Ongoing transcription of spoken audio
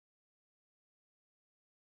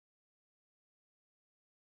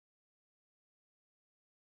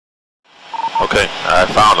Okay, I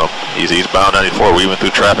found him. He's eastbound 94. We went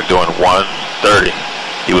through traffic doing 130.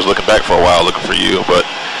 He was looking back for a while looking for you, but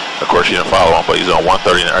of course you didn't follow him, but he's on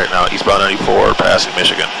 130 right now, eastbound 94, passing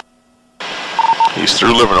Michigan. He's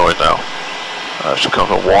through Livernois now. Should come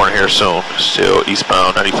to Warren here soon. Still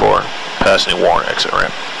eastbound 94, passing Warren exit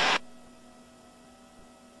ramp.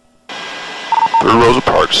 Through Rosa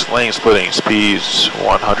Parks, lane splitting, speeds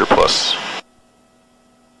 100 plus.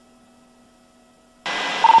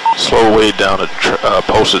 Slow way down to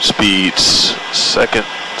posted speeds, second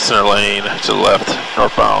center lane to the left,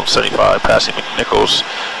 northbound 75, passing McNichols.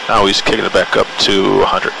 Now he's kicking it back up to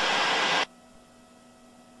 100.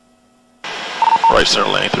 Right center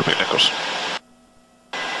lane through McNichols.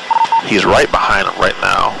 He's right behind him right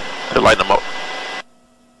now. They're lighting him up.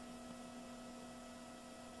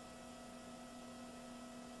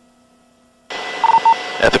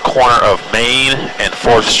 At the corner of Main and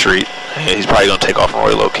 4th Street. He's probably going to take off from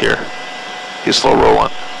Royal Oak here. He's slow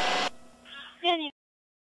rolling.